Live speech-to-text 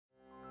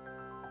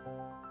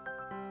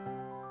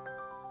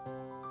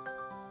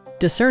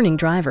Discerning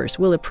drivers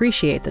will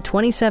appreciate the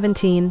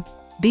 2017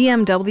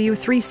 BMW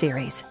 3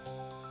 Series.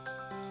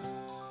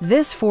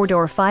 This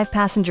four-door,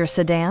 five-passenger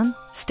sedan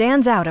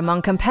stands out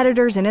among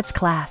competitors in its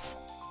class.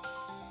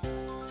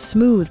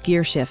 Smooth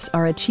gear shifts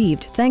are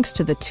achieved thanks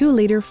to the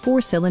 2-liter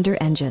four-cylinder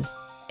engine.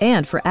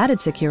 And for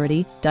added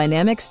security,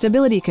 dynamic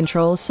stability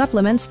control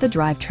supplements the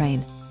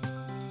drivetrain.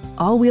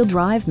 All-wheel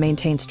drive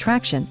maintains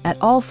traction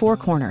at all four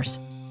corners.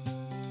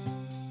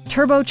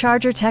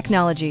 Turbocharger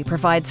technology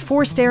provides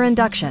forced-air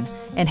induction,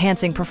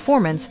 enhancing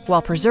performance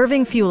while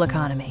preserving fuel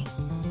economy.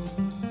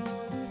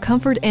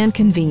 Comfort and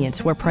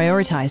convenience were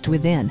prioritized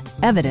within,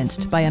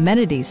 evidenced by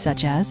amenities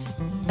such as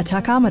a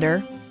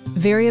tachometer,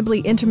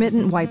 variably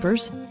intermittent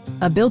wipers,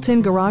 a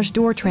built-in garage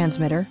door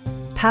transmitter,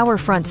 power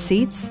front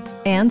seats,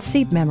 and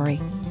seat memory.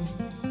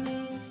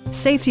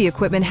 Safety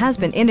equipment has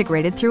been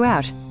integrated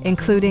throughout,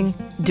 including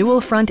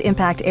dual front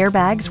impact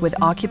airbags with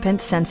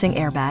occupant sensing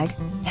airbag,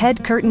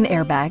 head curtain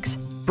airbags,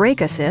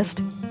 brake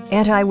assist,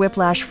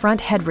 anti-whiplash front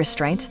head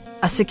restraint,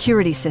 a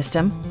security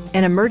system,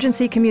 an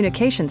emergency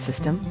communication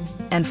system,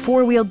 and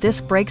four-wheel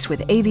disc brakes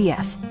with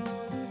ABS.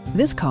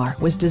 This car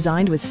was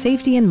designed with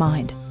safety in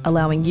mind,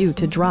 allowing you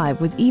to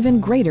drive with even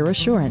greater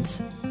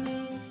assurance.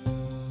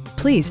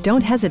 Please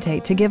don't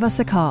hesitate to give us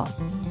a call.